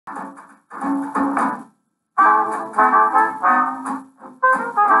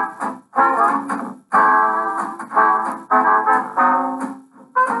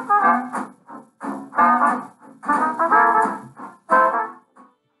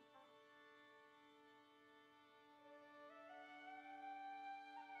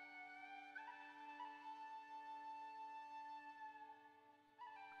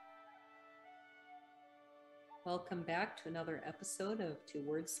Welcome back to another episode of Two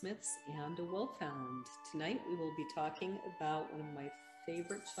Wordsmiths and a Wolfhound. Tonight we will be talking about one of my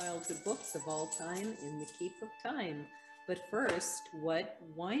favorite childhood books of all time, In the Keep of Time. But first, what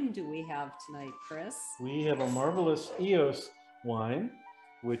wine do we have tonight, Chris? We have a marvelous EOS wine,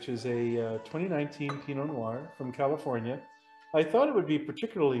 which is a 2019 Pinot Noir from California. I thought it would be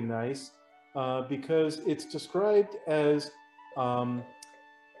particularly nice because it's described as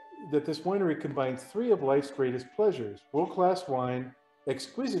that this winery combines three of life's greatest pleasures: world-class wine,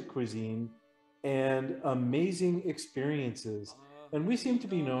 exquisite cuisine, and amazing experiences. And we seem to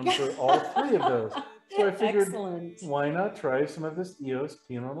be known for all three of those. So I figured, Excellent. Why not try some of this EOS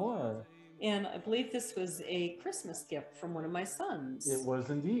Pinot Noir? And I believe this was a Christmas gift from one of my sons. It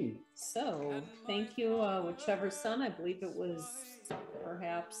was indeed. So thank you, whichever son. I believe it was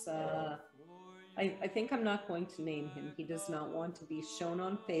perhaps... I think I'm not going to name him. He does not want to be shown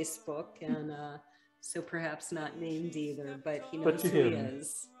on Facebook, and so perhaps not named either, but he knows who he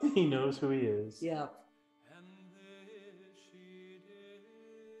is. He knows who he is. Yeah.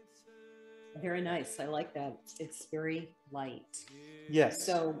 Very nice. I like that. It's very light. Yes.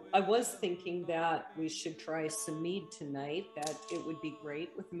 So I was thinking that we should try some mead tonight, that it would be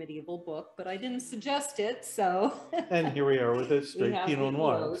great with a medieval book, but I didn't suggest it, so. And here we are with a straight Pinot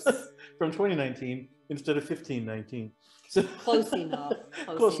Noir from 2019 instead of 1519. So close enough.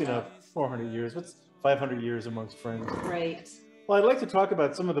 Close enough. 400 years. What's 500 years amongst friends? Right. Well, I'd like to talk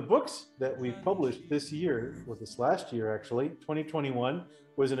about some of the books that we've published this year, or this last year actually. 2021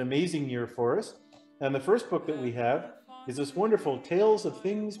 was an amazing year for us. And the first book that we have is this wonderful Tales of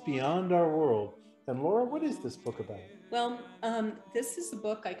Things Beyond Our World. And Laura, what is this book about? Well, this is a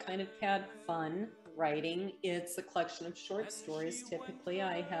book I kind of had fun writing. It's a collection of short stories. Typically,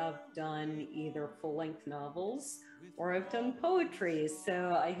 I have done either full-length novels or I've done poetry.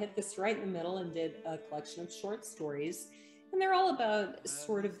 So I hit this right in the middle and did a collection of short stories. And they're all about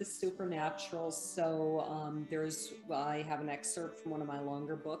sort of the supernatural. So I have an excerpt from one of my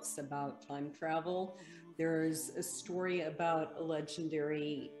longer books about time travel. There's a story about a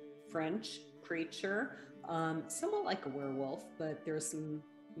legendary French creature, somewhat like a werewolf, but there are some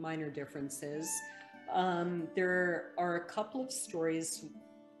minor differences. There are a couple of stories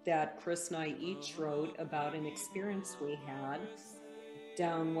that Chris and I each wrote about an experience we had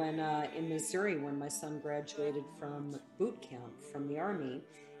down when in Missouri when my son graduated from boot camp from the Army.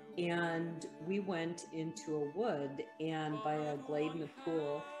 And we went into a wood and by a glade in a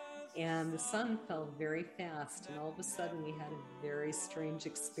pool, and the sun fell very fast, and all of a sudden we had a very strange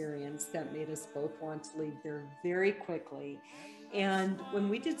experience that made us both want to leave there very quickly. And when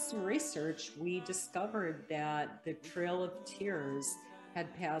we did some research, we discovered that the Trail of Tears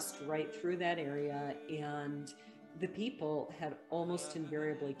had passed right through that area, and the people had almost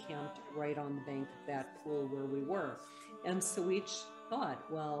invariably camped right on the bank of that pool where we were. And so we each thought,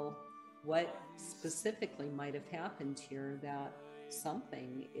 well, what specifically might have happened here that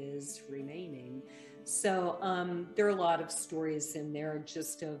something is remaining? So there are a lot of stories in there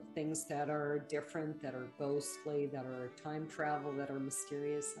just of things that are different, that are ghostly, that are time travel, that are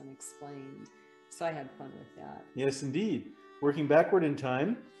mysterious, unexplained. So I had fun with that. Yes, indeed. Working backward in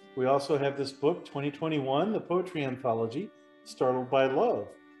time, we also have this book, 2021, the poetry anthology, Startled by Love.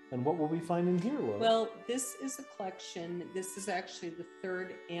 And what will we find in here, Laura? Well, this is a collection. This is actually the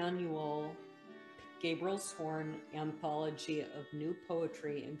third annual Gabriel's Horn anthology of new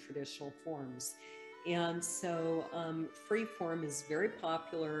poetry in traditional forms. And so free form is very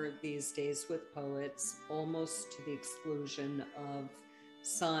popular these days with poets, almost to the exclusion of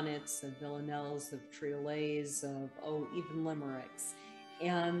sonnets, of villanelles, of triolets, of, even limericks.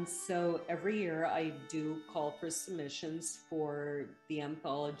 And so every year I do call for submissions for the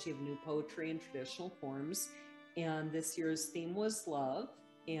anthology of new poetry in traditional forms. And this year's theme was love.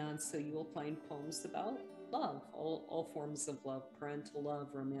 And so you will find poems about love, all forms of love: parental love,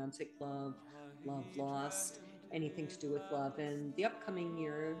 romantic love, love lost, anything to do with love. And the upcoming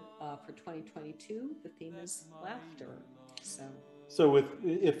year for 2022, the theme is laughter. So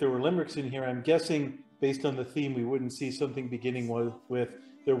if there were limericks in here, I'm guessing based on the theme, we wouldn't see something beginning with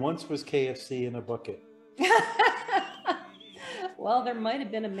there once was KFC in a bucket. Well, there might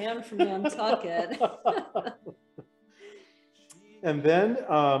have been a man from Nantucket. And then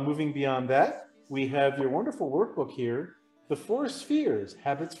moving beyond that, we have your wonderful workbook here, The Four Spheres,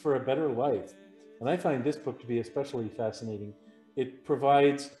 Habits for a Better Life. And I find this book to be especially fascinating. It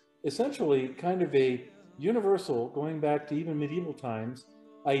provides essentially kind of a universal, going back to even medieval times,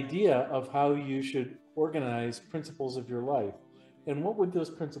 idea of how you should organize principles of your life. And what would those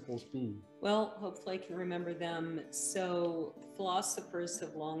principles be? Well, hopefully I can remember them. So philosophers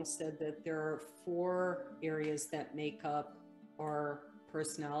have long said that there are 4 areas that make up our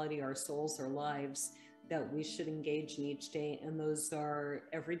personality, our souls, our lives, that we should engage in each day. And those are,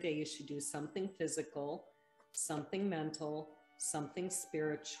 every day you should do something physical, something mental, something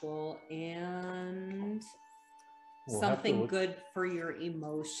spiritual, and something good for your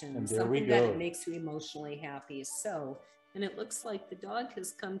emotions, something that makes you emotionally happy. So, and it looks like the dog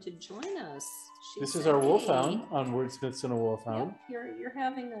has come to join us. This is our Wolfhound on Wordsmiths and a Wolfhound. Yep, you're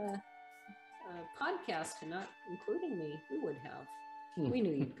having a podcast and not including me. We would have. We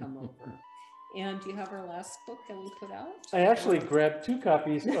knew you'd come over. And do you have our last book that we put out? I actually grabbed 2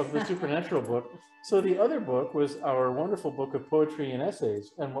 copies of the Supernatural book. So the other book was our wonderful book of poetry and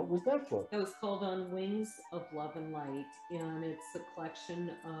essays. And what was that book? It was called On Wings of Love and Light. And it's a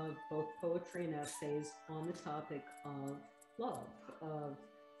collection of both poetry and essays on the topic of love, of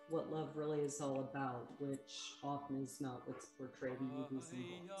what love really is all about, which often is not what's portrayed in movies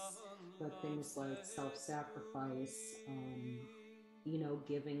and books, but things like self-sacrifice,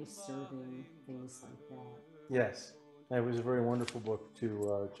 giving, serving, things like that. Yes, it was a very wonderful book to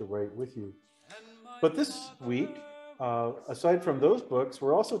write with you. But this week, aside from those books,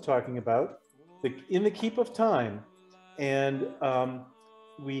 we're also talking about In the Keep of Time. And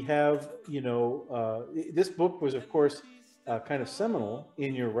we have, this book was, of course, kind of seminal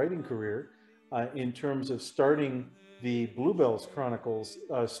in your writing career in terms of starting the Bluebells Chronicles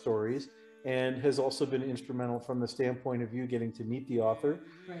stories, and has also been instrumental from the standpoint of you getting to meet the author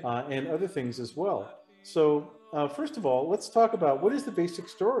and other things as well. So first of all, let's talk about what is the basic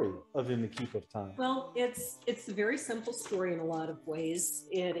story of In the Keep of Time? Well, it's a very simple story in a lot of ways.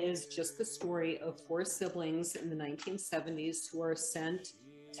 It is just the story of 4 siblings in the 1970s who are sent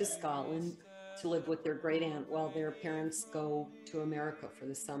to Scotland to live with their great aunt while their parents go to America for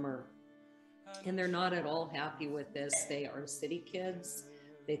the summer. And they're not at all happy with this. They are city kids.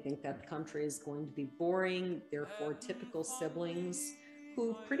 They think that the country is going to be boring. They're 4 typical siblings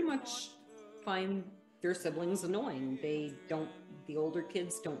who pretty much find their siblings annoying. The older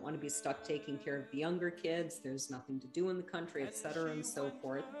kids don't want to be stuck taking care of the younger kids. There's nothing to do in the country, etc., and so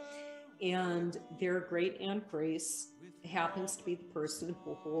forth. And their great Aunt Grace happens to be the person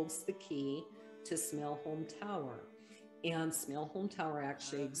who holds the key to Smailholm Tower. And Smailholm Tower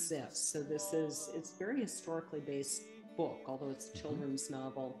actually exists. So it's very historically based book, although it's a children's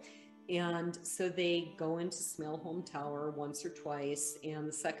novel. And so they go into Smailholm Tower once or twice, and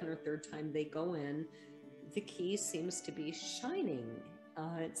the second or third time they go in, the key seems to be shining.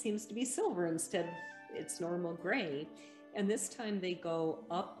 It seems to be silver instead of its normal gray. And this time they go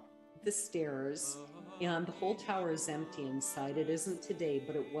up the stairs, and the whole tower is empty inside. It isn't today,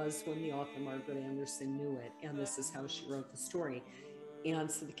 but it was when the author Margaret Anderson knew it, and this is how she wrote the story.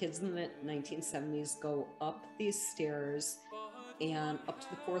 And so the kids in the 1970s go up these stairs and up to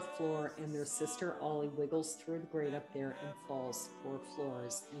the 4th floor, and their sister Ollie wiggles through the grate up there and falls 4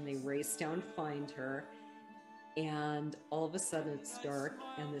 floors. And they race down to find her, and all of a sudden it's dark,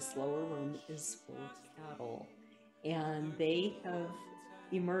 and this lower room is full of cattle. And they have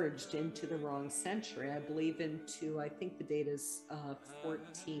emerged into the wrong century, I believe I think the date is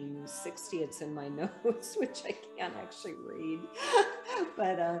 1460. It's in my notes, which I can't actually read,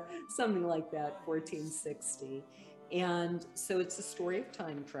 but something like that, 1460. And so it's a story of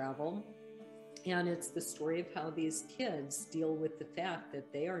time travel, and it's the story of how these kids deal with the fact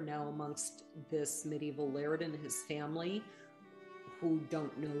that they are now amongst this medieval laird and his family who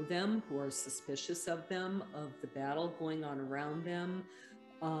don't know them, who are suspicious of them, of the battle going on around them,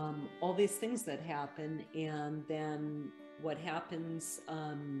 all these things that happen. And then what happens,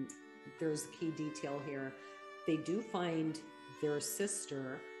 there's a key detail here. They do find their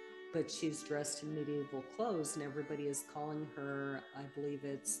sister, but she's dressed in medieval clothes, and everybody is calling her, I believe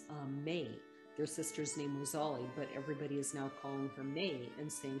it's May. Their sister's name was Ollie, but everybody is now calling her May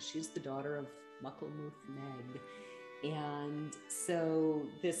and saying she's the daughter of Mucklemuth Meg. And so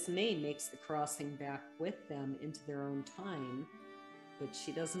this May makes the crossing back with them into their own time, but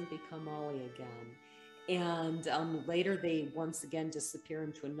she doesn't become Ollie again. And later they once again disappear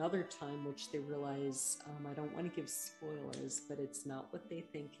into another time, which they realize, I don't want to give spoilers, but it's not what they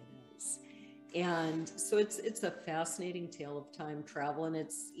think it is. And so it's a fascinating tale of time travel, and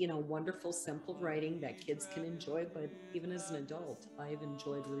it's, wonderful, simple writing that kids can enjoy, but even as an adult, I've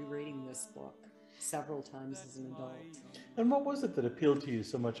enjoyed rereading this book. several times as an adult. And what was it that appealed to you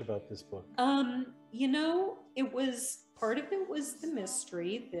so much about this book? You know, it was part of it was the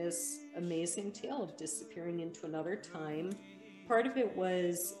mystery, this amazing tale of disappearing into another time. Part of it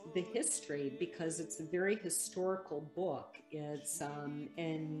was the history, because it's a very historical book. It's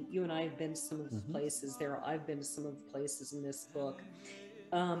and you and I have been to some of the places there. I've been to some of the places in this book.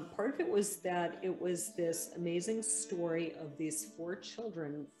 Part of it was that it was this amazing story of these four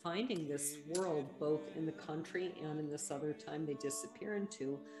children finding this world, both in the country and in this other time they disappear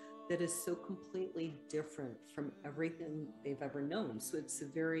into, that is so completely different from everything they've ever known. So it's a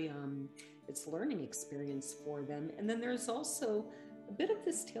very, it's a learning experience for them. And then there's also a bit of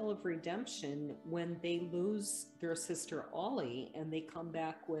this tale of redemption when they lose their sister Ollie and they come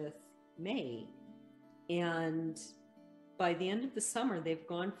back with May. And by the end of the summer, they've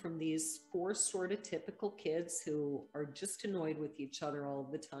gone from these four sort of typical kids who are just annoyed with each other all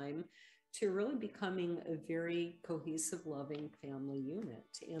the time to really becoming a very cohesive, loving family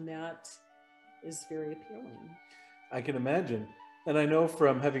unit. And that is very appealing. I can imagine. And I know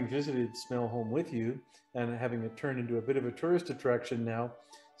from having visited Smell Home with you and having it turn into a bit of a tourist attraction now,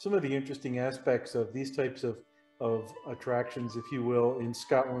 some of the interesting aspects of these types of attractions, if you will, in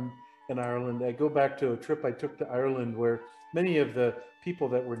Scotland and Ireland. I go back to a trip I took to Ireland where many of the people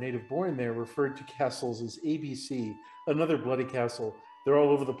that were native born there referred to castles as ABC, another bloody castle. They're all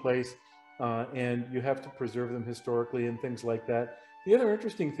over the place, and you have to preserve them historically and things like that. The other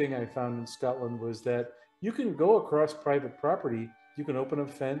interesting thing I found in Scotland was that you can go across private property. You can open a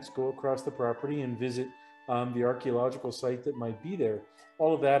fence, go across the property and visit the archaeological site that might be there.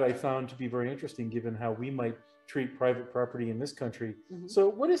 All of that I found to be very interesting given how we might treat private property in this country. So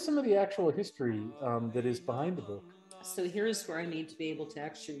what is some of the actual history that is behind the book? So here's where I need to be able to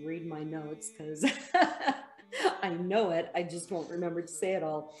actually read my notes, because I know it, I just won't remember to say it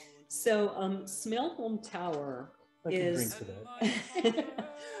all. So Smell Tower is I can drink to that.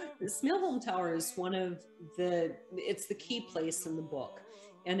 the Smell Tower is one of it's the key place in the book,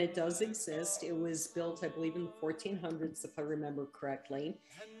 and it does exist. It was built, I believe, in the 1400s, if I remember correctly,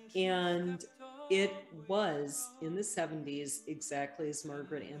 and it was in the 70s exactly as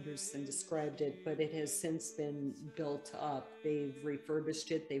Margaret Anderson described it, but it has since been built up. They've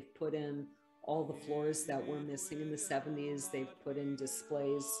refurbished it. They've put in all the floors that were missing in the 70s. They've put in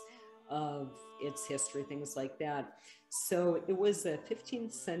displays of its history, things like that. So it was a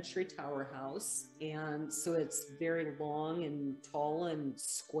 15th century tower house, and so it's very long and tall and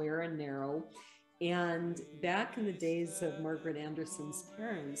square and narrow. And back in the days of Margaret Anderson's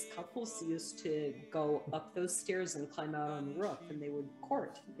parents, couples used to go up those stairs and climb out on the roof, and they would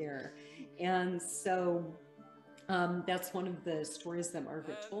court there. And so that's one of the stories that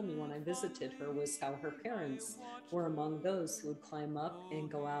Margaret told me when I visited her, was how her parents were among those who would climb up and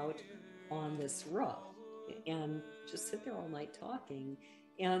go out on this roof and just sit there all night talking.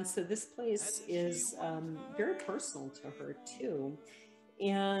 And so this place is very personal to her too.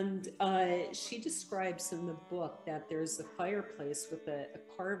 And she describes in the book that there's a fireplace with a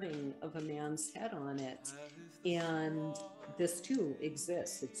carving of a man's head on it. And this too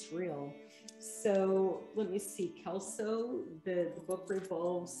exists, it's real. So let me see, Kelso, the book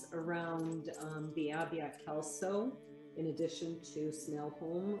revolves around the Abbey at Kelso. In addition to Smell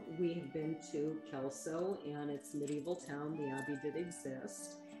Home, we have been to Kelso, and it's a medieval town. The Abbey did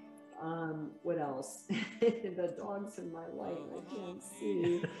exist. What else? The dog's in my light, I can't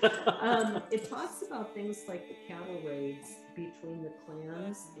see. It talks about things like the cattle raids between the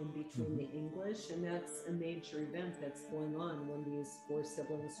clans and between the English, and that's a major event that's going on when these four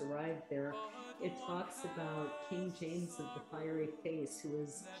siblings arrived there. It talks about King James of the Fiery Face, who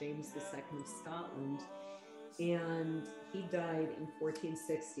was James II of Scotland, and he died in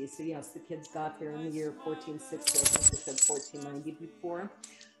 1460. So yes, the kids got there in the year 1460. I think they said 1490 before.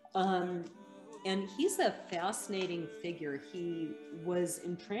 And he's a fascinating figure. He was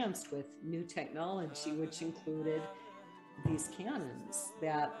entranced with new technology, which included these cannons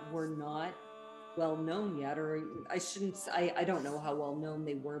that were not well known yet, or I don't know how well known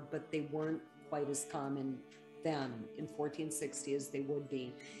they were, but they weren't quite as common then in 1460 as they would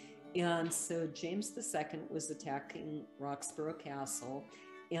be. And so James II was attacking Roxburgh Castle.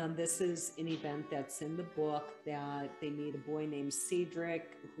 And this is an event that's in the book, that they meet a boy named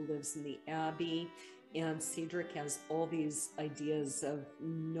Cedric who lives in the Abbey. And Cedric has all these ideas of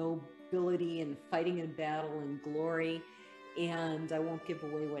nobility and fighting in battle and glory. And I won't give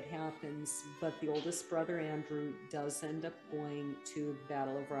away what happens, but the oldest brother, Andrew, does end up going to the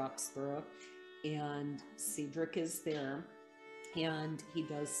Battle of Roxburgh. And Cedric is there. And he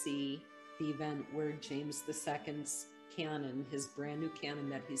does see the event where James II's cannon, his brand new cannon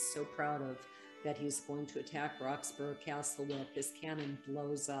that he's so proud of, that he's going to attack Roxborough Castle with, this cannon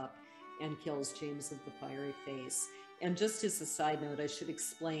blows up and kills James of the Fiery Face. And just as a side note, I should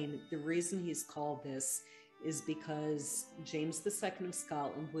explain the reason he's called this is because James II of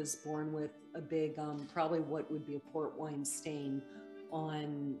Scotland was born with a big, probably what would be a port wine stain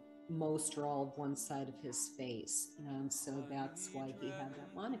on most or all of one side of his face. And so that's why he had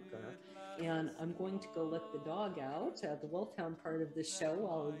that moniker. And I'm going to go let the dog out, the Wolfhound part of the show,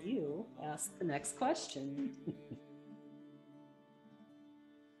 while you ask the next question.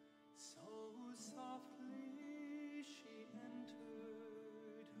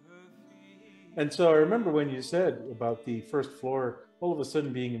 And so I remember when you said about the first floor all of a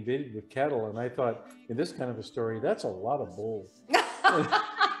sudden being invaded with cattle, and I thought, in this kind of a story, that's a lot of bull.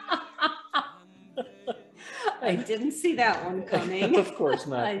 I didn't see that one coming. Of course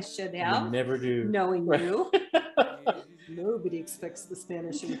not. I should have. You never do. Knowing you. Nobody expects the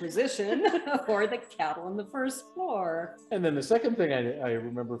Spanish Inquisition or the cattle on the first floor. And then the second thing I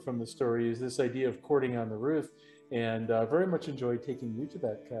remember from the story is this idea of courting on the roof. And very much enjoyed taking you to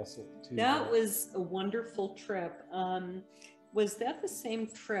that castle too. That was a wonderful trip. Was that the same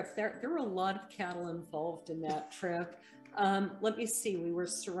trip? There were a lot of cattle involved in that trip. Let me see. We were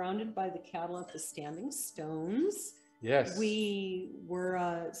surrounded by the cattle at the Standing Stones. Yes. We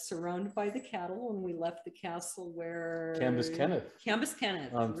were surrounded by the cattle when we left the castle where... Cambus Kenneth. Cambus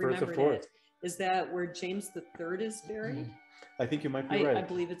Kenneth. On Firth of Forth. Is that where James III is buried? I think you might be right. I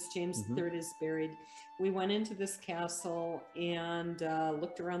believe it's James III is buried. We went into this castle and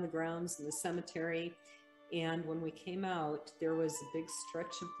looked around the grounds and the cemetery. And when we came out, there was a big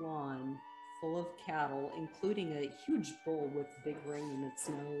stretch of lawn full of cattle, including a huge bull with a big ring in its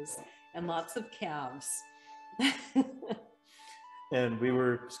nose and lots of calves. And we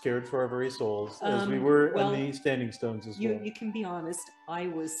were scared for our very souls, as we were in the Standing Stones as well. You can be honest. I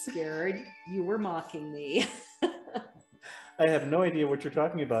was scared. You were mocking me. I have no idea what you're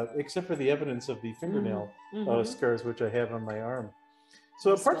talking about, except for the evidence of the fingernail scars, which I have on my arm.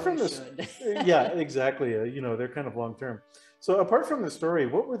 So apart from this, yeah, exactly. You know, they're kind of long term. So apart from the story,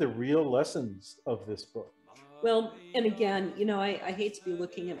 what were the real lessons of this book? Well, and again, you know, I hate to be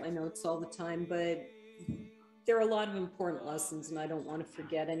looking at my notes all the time, but there are a lot of important lessons and I don't want to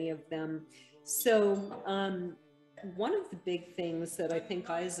forget any of them. So one of the big things that I think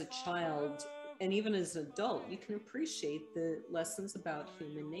I, as a child, and even as an adult, you can appreciate the lessons about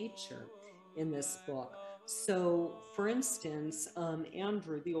human nature in this book. So, for instance,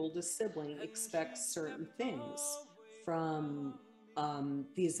 Andrew, the oldest sibling, expects certain things from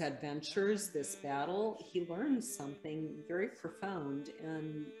these adventures, this battle. He learns something very profound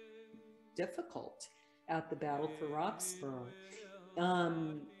and difficult at the battle for Roxborough.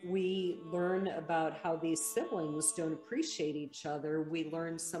 We learn about how these siblings don't appreciate each other. We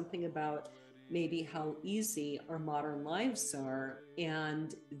learn something about maybe how easy our modern lives are,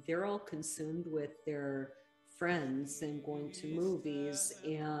 and they're all consumed with their friends and going to movies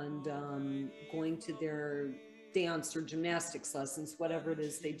and going to their dance or gymnastics lessons, whatever it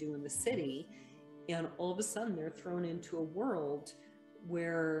is they do in the city. And all of a sudden they're thrown into a world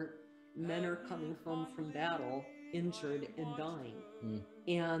where men are coming home from battle injured and dying.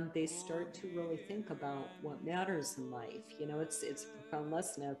 And they start to really think about what matters in life. You know, it's a profound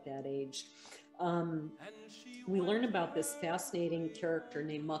lesson at that age. We learn about this fascinating character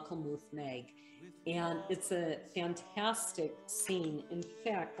named Mucklemuth Meg, and it's a fantastic scene. In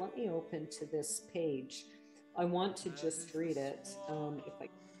fact, let me open to this page. I want to just read it, if I...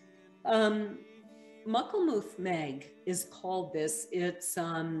 Mucklemuth Meg is called this. It's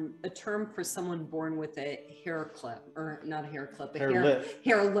a term for someone born with a hair clip, or not a hair clip, hair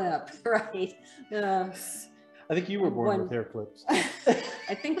lip, right? I think you were born with hair clips.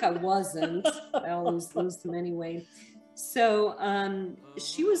 I think I wasn't. I always lose them anyway. So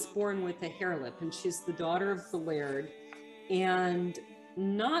she was born with a hair lip, and she's the daughter of the laird. And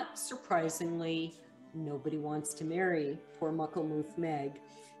not surprisingly, nobody wants to marry poor Mucklemuth Meg.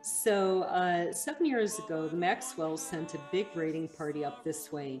 So 7 years ago, the Maxwells sent a big raiding party up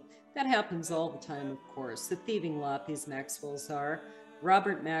this way. That happens all the time, of course. The thieving lot these Maxwells are.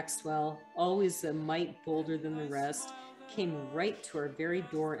 Robert Maxwell, always a mite bolder than the rest, came right to our very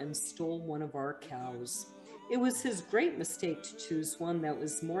door and stole one of our cows. It was his great mistake to choose one that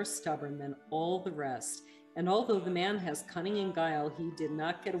was more stubborn than all the rest. And although the man has cunning and guile, he did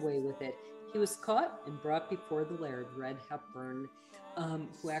not get away with it. He was caught and brought before the laird, Red Hepburn,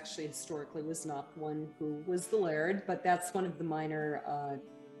 who actually historically was not the one who was the laird, but that's one of the minor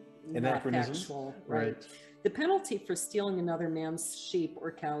not factual, right? The penalty for stealing another man's sheep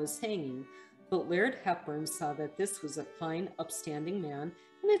or cow is hanging, but Laird Hepburn saw that this was a fine, upstanding man,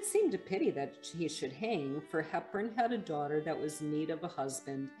 And it seemed a pity that he should hang, for Hepburn had a daughter that was in need of a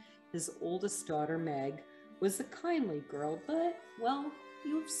husband. His oldest daughter, Meg, was a kindly girl, but, well,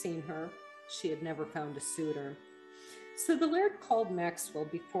 you have seen her. She had never found a suitor. So the laird called Maxwell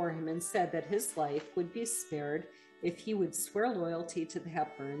before him and said that his life would be spared if he would swear loyalty to the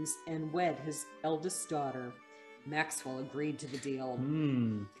Hepburns and wed his eldest daughter. Maxwell agreed to the deal.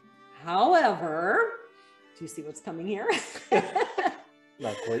 However, do you see what's coming here?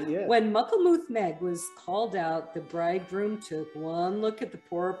 Not quite yet. When Mucklemouth Meg was called out, the bridegroom took one look at the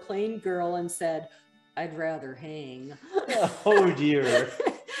poor plain girl and said, "I'd rather hang." Oh dear.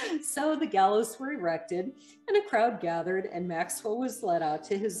 So the gallows were erected and a crowd gathered, and Maxwell was led out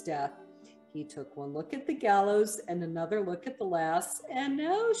to his death. He took one look at the gallows and another look at the lass, and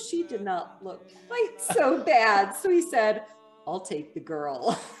no, she did not look quite so bad. So he said, "I'll take the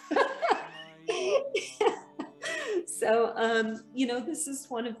girl." So, you know, this is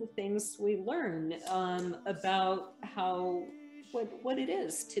one of the things we learn about how what it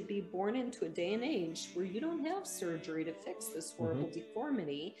is to be born into a day and age where you don't have surgery to fix this horrible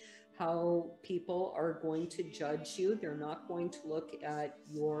deformity, how people are going to judge you. They're not going to look at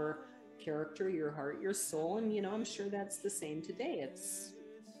your character, your heart, your soul. And, you know, I'm sure that's the same today.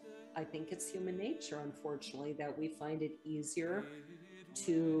 I think it's human nature, unfortunately, that we find it easier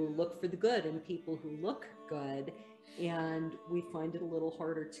to look for the good in people who look good, and we find it a little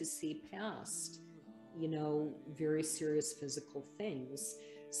harder to see past, you know, very serious physical things.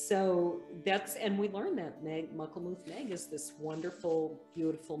 So that's, and we learn that Mucklemouth Meg is this wonderful,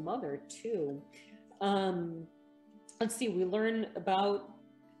 beautiful mother too. Let's see, we learn about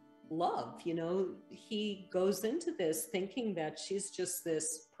love. You know, he goes into this thinking that she's just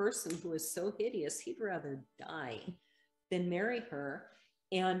this person who is so hideous, he'd rather die than marry her.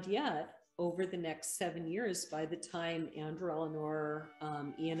 And yet, over the next 7 years, by the time Andrew, Eleanor,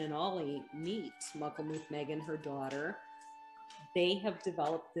 Ian, and Ollie meet Mucklemouth Meg and her daughter, they have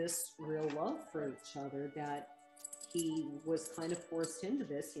developed this real love for each other, that he was kind of forced into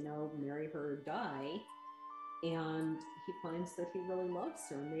this, you know, marry her or die. And he finds that he really loves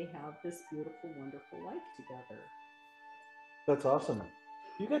her, and they have this beautiful, wonderful life together. That's awesome.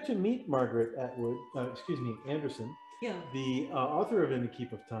 You got to meet Margaret Anderson, yeah, the author of In the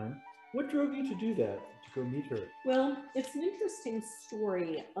Keep of Time. What drove you to do that, to go meet her? Well, it's an interesting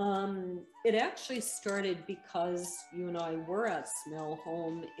story. It actually started because you and I were at Smell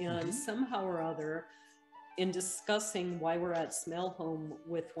Home, and somehow or other, in discussing why we're at Smell Home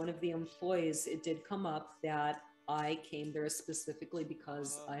with one of the employees, it did come up that I came there specifically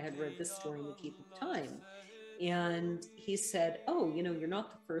because I had read this story in the Keep of Time. And he said, "Oh, you know, you're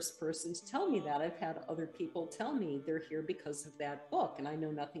not the first person to tell me that. I've had other people tell me they're here because of that book, and I know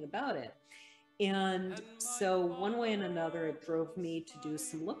nothing about it." And so one way and another, it drove me to do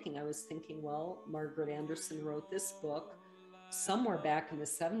some looking. I was thinking, well, Margaret Anderson wrote this book somewhere back in the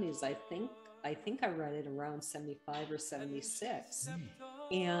 70s, I think I read it around 75 or 76.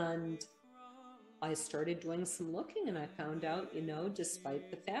 And I started doing some looking, and I found out, you know, despite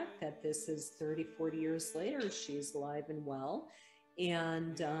the fact that this is 30, 40 years later, she's alive and well.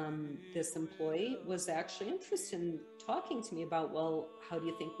 And this employee was actually interested in talking to me about, well, how do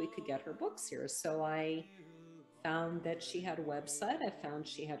you think we could get her books here? So I found that she had a website. I found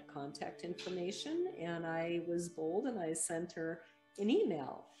she had contact information, and I was bold, and I sent her an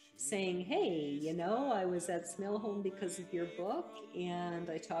email saying, "Hey, you know, I was at Smell Home because of your book, and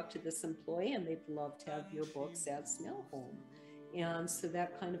I talked to this employee, and they'd love to have your books at Smell Home." And so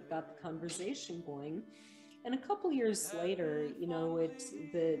that kind of got the conversation going. And a couple years later, you know,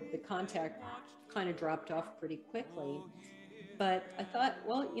 the contact kind of dropped off pretty quickly. But I thought,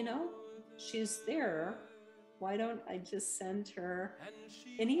 well, you know, she's there. Why don't I just send her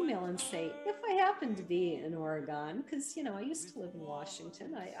an email and say, if I happen to be in Oregon, because, you know, I used to live in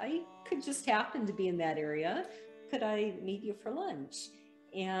Washington, I could just happen to be in that area, could I meet you for lunch?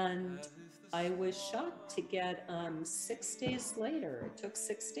 And I was shocked to get 6 days later, it took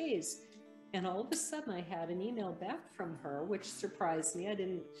 6 days, and all of a sudden I had an email back from her, which surprised me. I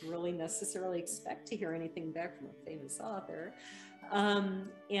didn't really necessarily expect to hear anything back from a famous author.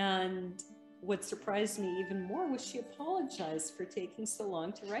 And what surprised me even more was she apologized for taking so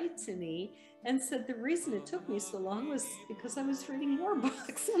long to write to me, and said the reason it took me so long was because I was reading more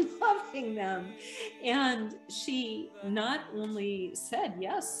books and loving them. And she not only said,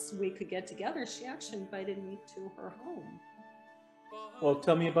 yes, we could get together, she actually invited me to her home. Well,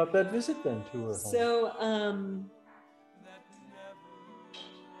 tell me about that visit then to her home. So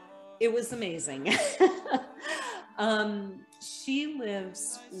it was amazing. She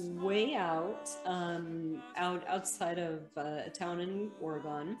lives way outside of a town in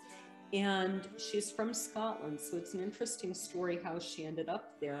Oregon, and she's from Scotland. So it's an interesting story how she ended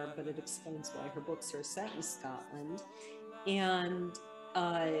up there, but it explains why her books are set in Scotland. And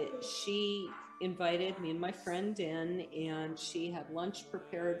she invited me and my friend in, and she had lunch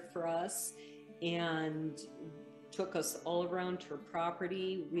prepared for us and took us all around her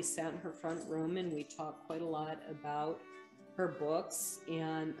property. We sat in her front room and we talked quite a lot about her books,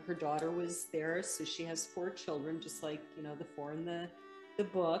 and her daughter was there. So she has 4 children, just like, you know, the 4 in the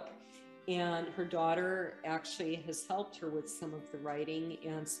book. And her daughter actually has helped her with some of the writing,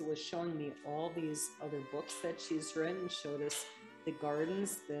 and so was showing me all these other books that she's written, showed us the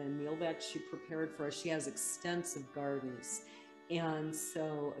gardens, the meal that she prepared for us. She has extensive gardens. And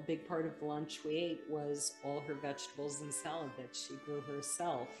so a big part of the lunch we ate was all her vegetables and salad that she grew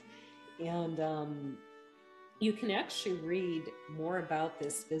herself. And you can actually read more about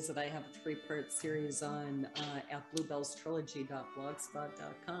this visit. I have a 3-part series on at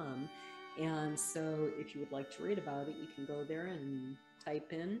bluebellstrilogy.blogspot.com. And so if you would like to read about it, you can go there and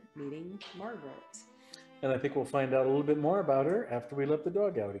type in meeting Margaret. And I think we'll find out a little bit more about her after we let the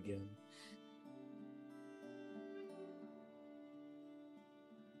dog out again.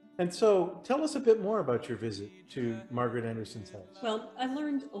 And so tell us a bit more about your visit to Margaret Anderson's house. Well, I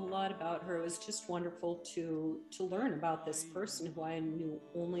learned a lot about her. It was just wonderful to learn about this person who I knew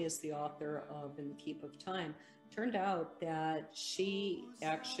only as the author of In the Keep of Time. Turned out that she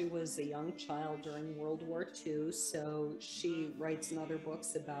actually was a young child during World War II, so she writes in other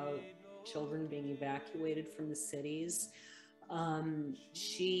books about children being evacuated from the cities.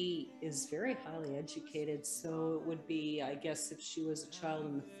 She is very highly educated, so it would be, I guess, if she was a child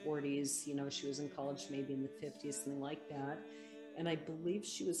in the 40s, you know, she was in college maybe in the 50s, something like that. And I believe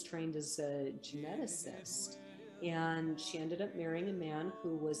she was trained as a geneticist. And she ended up marrying a man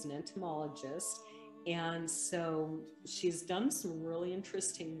who was an entomologist. And so she's done some really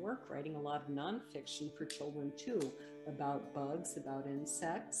interesting work, writing a lot of nonfiction for children too, about bugs, about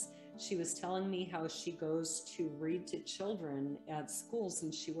insects. She was telling me how she goes to read to children at schools,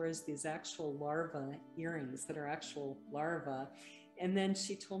 and she wears these actual larva earrings that are actual larvae. And then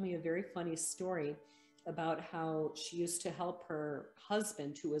she told me a very funny story about how she used to help her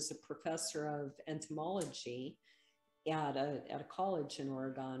husband, who was a professor of entomology at a college in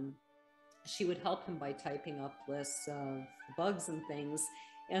Oregon. She would help him by typing up lists of bugs and things.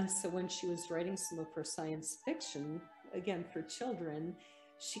 And so when she was writing some of her science fiction, again for children,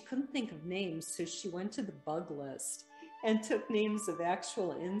 she couldn't think of names, so she went to the bug list and took names of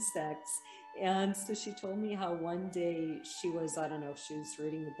actual insects. And so she told me how one day she was, I don't know if she was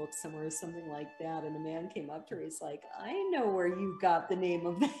reading the book somewhere or something like that, and a man came up to her, he's like, I know where you got the name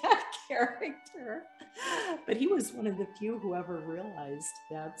of that character. But he was one of the few who ever realized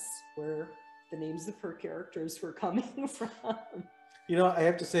that's where the names of her characters were coming from. You know, I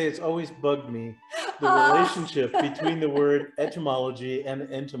have to say, it's always bugged me, the relationship between the word etymology and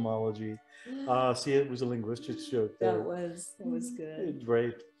entomology. See, it was a linguistics joke there. That was good.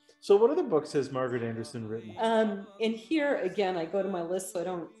 Right. So what other books has Margaret Anderson written? And here, again, I go to my list so I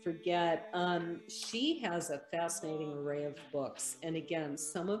don't forget. She has a fascinating array of books. And again,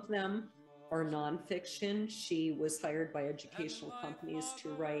 some of them are nonfiction. She was hired by educational companies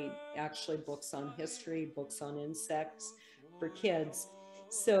to write actually books on history, books on insects for kids.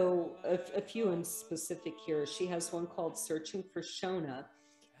 So a few in specific here. She has one called Searching for Shona,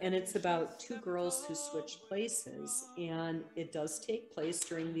 and it's about 2 girls who switch places, and it does take place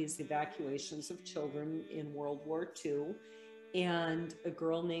during these evacuations of children in World War II. And a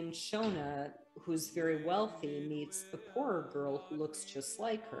girl named Shona, who's very wealthy, meets a poorer girl who looks just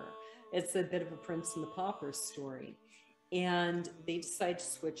like her. It's a bit of a Prince and the Pauper story. And they decide to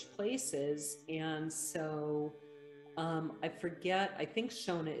switch places, and so I forget, I think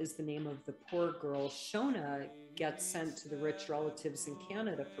Shona is the name of the poor girl. Shona gets sent to the rich relatives in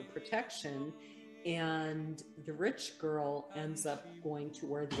Canada for protection, and the rich girl ends up going to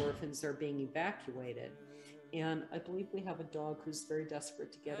where the orphans are being evacuated. And I believe we have a dog who's very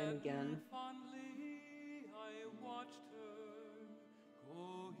desperate to get in again.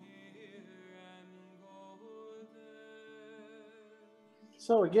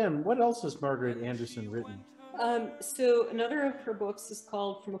 So again, what else has Margaret Anderson written? So another of her books is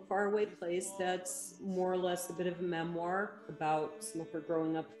called From a Faraway Place. That's more or less a bit of a memoir about some of her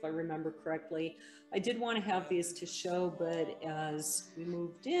growing up, if I remember correctly. I did want to have these to show, but as we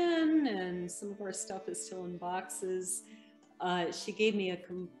moved in and some of our stuff is still in boxes, she gave me a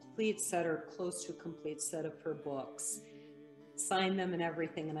complete set, or close to a complete set, of her books. Signed them and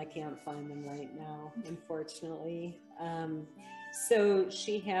everything, and I can't find them right now, unfortunately. So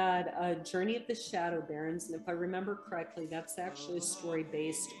she had a Journey of the Shadow Barons, and if I remember correctly, that's actually a story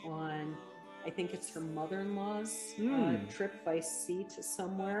based on, I think it's her mother-in-law's trip by sea to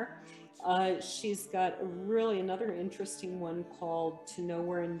somewhere. She's got another interesting one called To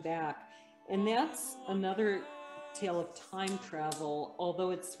Nowhere and Back, and that's another tale of time travel,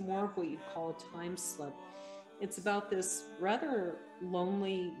 although it's more of what you'd call a time slip. It's about this rather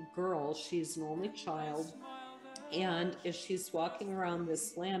lonely girl. She's an only child. And as she's walking around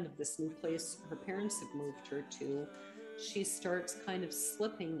this land of this new place her parents have moved her to, she starts kind of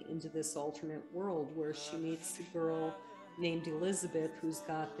slipping into this alternate world where she meets a girl named Elizabeth who's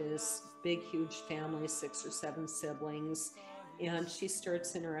got this big, huge family, 6 or 7 siblings. And she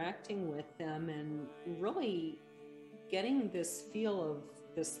starts interacting with them and really getting this feel of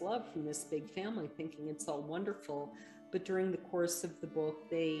this love from this big family, thinking it's all wonderful. But during the course of the book,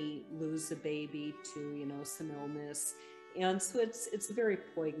 they lose a baby to, some illness. And so it's a very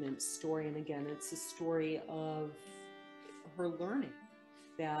poignant story. And again, it's a story of her learning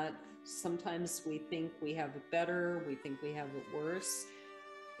that sometimes we think we have it better, we think we have it worse.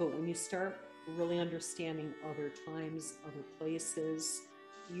 But when you start really understanding other times, other places,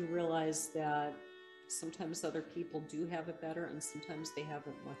 you realize that sometimes other people do have it better and sometimes they have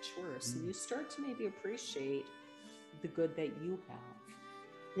it much worse. And you start to maybe appreciate the good that you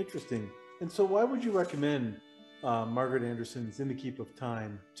have. Interesting. And so why would you recommend Margaret Anderson's In the Keep of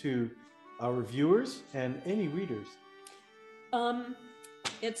Time to our viewers and any readers?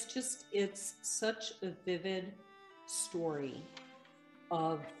 It's such a vivid story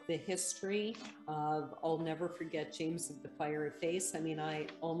of the history of, I'll never forget James of the Fiery Face. I mean, I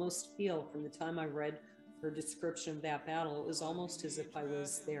almost feel from the time I read her description of that battle, it was almost as if I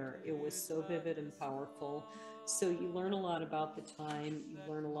was there. It was so vivid and powerful. So you learn a lot about the time, you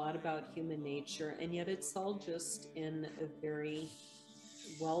learn a lot about human nature, and yet it's all just in a very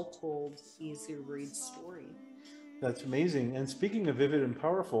well-told, easy-to-read story. That's amazing. And speaking of vivid and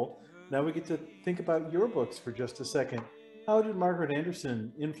powerful, now we get to think about your books for just a second. How did Margaret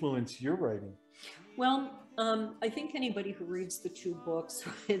Anderson influence your writing? Well, I think anybody who reads the 2 books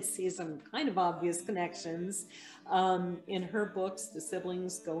sees some kind of obvious connections. In her books, the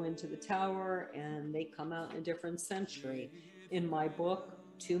siblings go into the tower and they come out in a different century. In my book,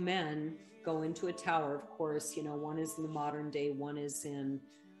 2 men go into a tower. Of course, one is in the modern day, one is in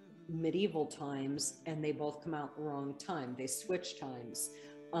medieval times, and they both come out the wrong time. They switch times.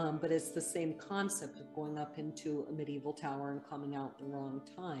 But it's the same concept of going up into a medieval tower and coming out the wrong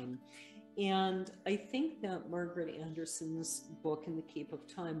time. And I think that Margaret Anderson's book, In the Keep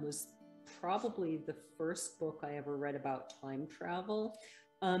of Time, was probably the first book I ever read about time travel.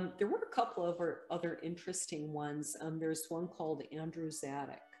 There were a couple of other interesting ones. There's one called Andrew's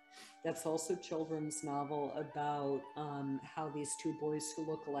Attic. That's also a children's novel about how these 2 boys who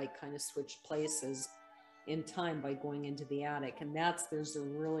look alike kind of switch places in time by going into the attic. And there's a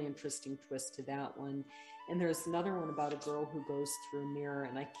really interesting twist to that one. And there's another one about a girl who goes through a mirror,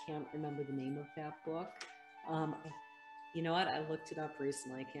 and I can't remember the name of that book. You know what? I looked it up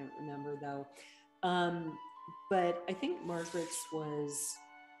recently. I can't remember though. But I think Margaret's was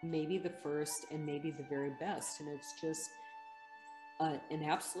maybe the first and maybe the very best. And it's just an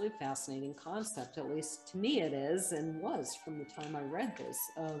absolutely fascinating concept, at least to me it is, and was from the time I read this,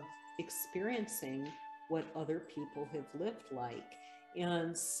 of experiencing what other people have lived like.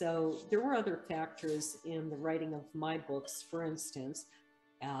 And so there were other factors in the writing of my books. For instance,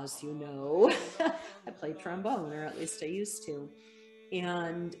 as you know, I play trombone, or at least I used to.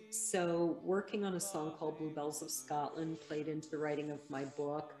 And so working on a song called Bluebells of Scotland played into the writing of my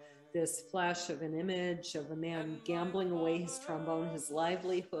book. This flash of an image of a man gambling away his trombone, his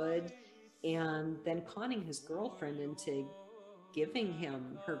livelihood, and then conning his girlfriend into giving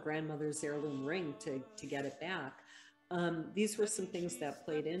him her grandmother's heirloom ring to get it back. These were some things that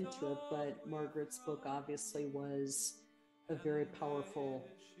played into it, but Margaret's book obviously was a very powerful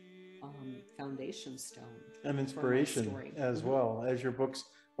foundation stone. An inspiration as well, as your books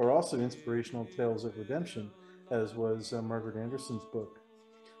are also inspirational tales of redemption, as was Margaret Anderson's book.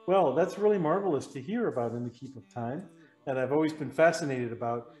 Well, that's really marvelous to hear about In the Keep of Time. And I've always been fascinated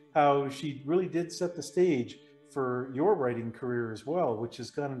about how she really did set the stage for your writing career as well, which has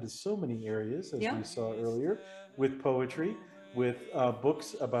gone into so many areas, as we saw earlier, with poetry, with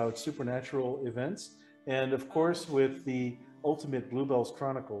books about supernatural events, and of course with the ultimate Bluebells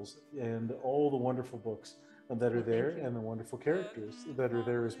Chronicles and all the wonderful books that are there and the wonderful characters that are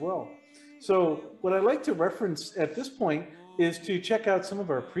there as well. So what I'd like to reference at this point is to check out some of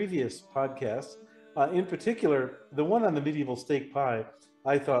our previous podcasts. In particular, the one on the medieval steak pie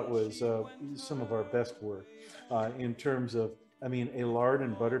I thought was some of our best work in terms of, I mean, a lard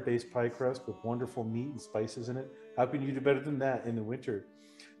and butter-based pie crust with wonderful meat and spices in it. How can you do better than that in the winter?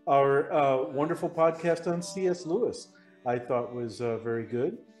 Our wonderful podcast on C.S. Lewis, I thought was very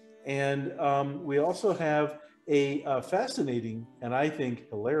good. And we also have a fascinating and I think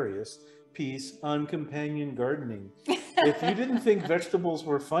hilarious piece on companion gardening. If you didn't think vegetables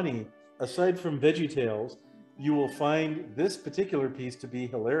were funny, aside from Veggie Tales, you will find this particular piece to be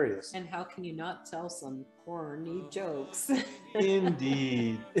hilarious. And how can you not tell some corny jokes?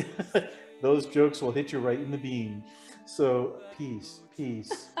 Indeed. Those jokes will hit you right in the bean. So peace.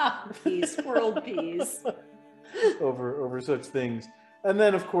 Peace, world peace. over such things. And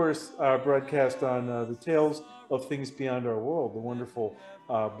then, of course, our broadcast on the Tales of Things Beyond Our World, the wonderful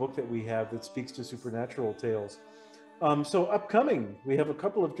book that we have that speaks to supernatural tales. So upcoming, we have a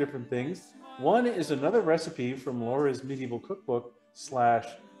couple of different things. One is another recipe from Laura's medieval cookbook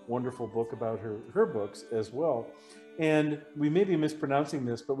 / wonderful book about her books as well. And we may be mispronouncing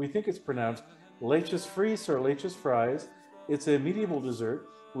this, but we think it's pronounced Leches Fries or Leches Fries. It's a medieval dessert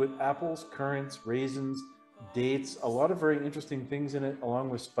with apples, currants, raisins, dates, a lot of very interesting things in it, along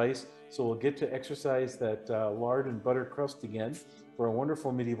with spice. So we'll get to exercise that lard and butter crust again for a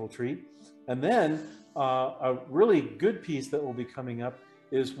wonderful medieval treat. And then a really good piece that will be coming up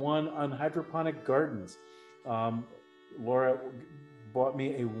is one on hydroponic gardens. Laura bought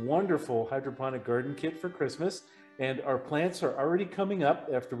me a wonderful hydroponic garden kit for Christmas, and our plants are already coming up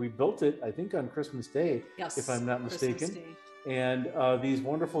after we built it, I think on Christmas Day, yes, if I'm not mistaken. And these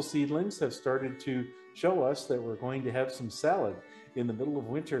wonderful seedlings have started to show us that we're going to have some salad in the middle of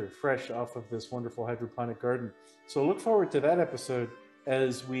winter, fresh off of this wonderful hydroponic garden. So look forward to that episode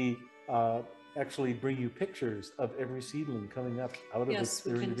as we actually bring you pictures of every seedling coming up out of their individual cups. Yes,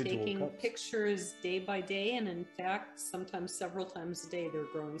 we've been taking pictures day by day, and in fact, sometimes several times a day. They're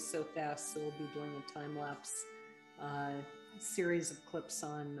growing so fast, so we'll be doing a time-lapse series of clips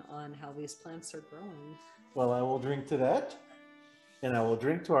on how these plants are growing. Well, I will drink to that, and I will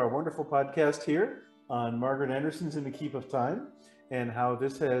drink to our wonderful podcast here on Margaret Anderson's In the Keep of Time, and how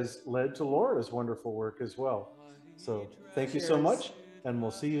this has led to Laura's wonderful work as well. So thank you so much, and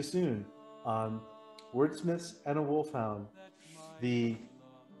we'll see you soon on Wordsmiths and a Wolfhound, the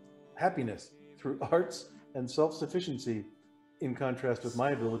happiness through arts and self-sufficiency, in contrast with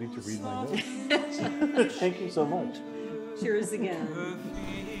my ability to read my notes. Thank you so much. Cheers again.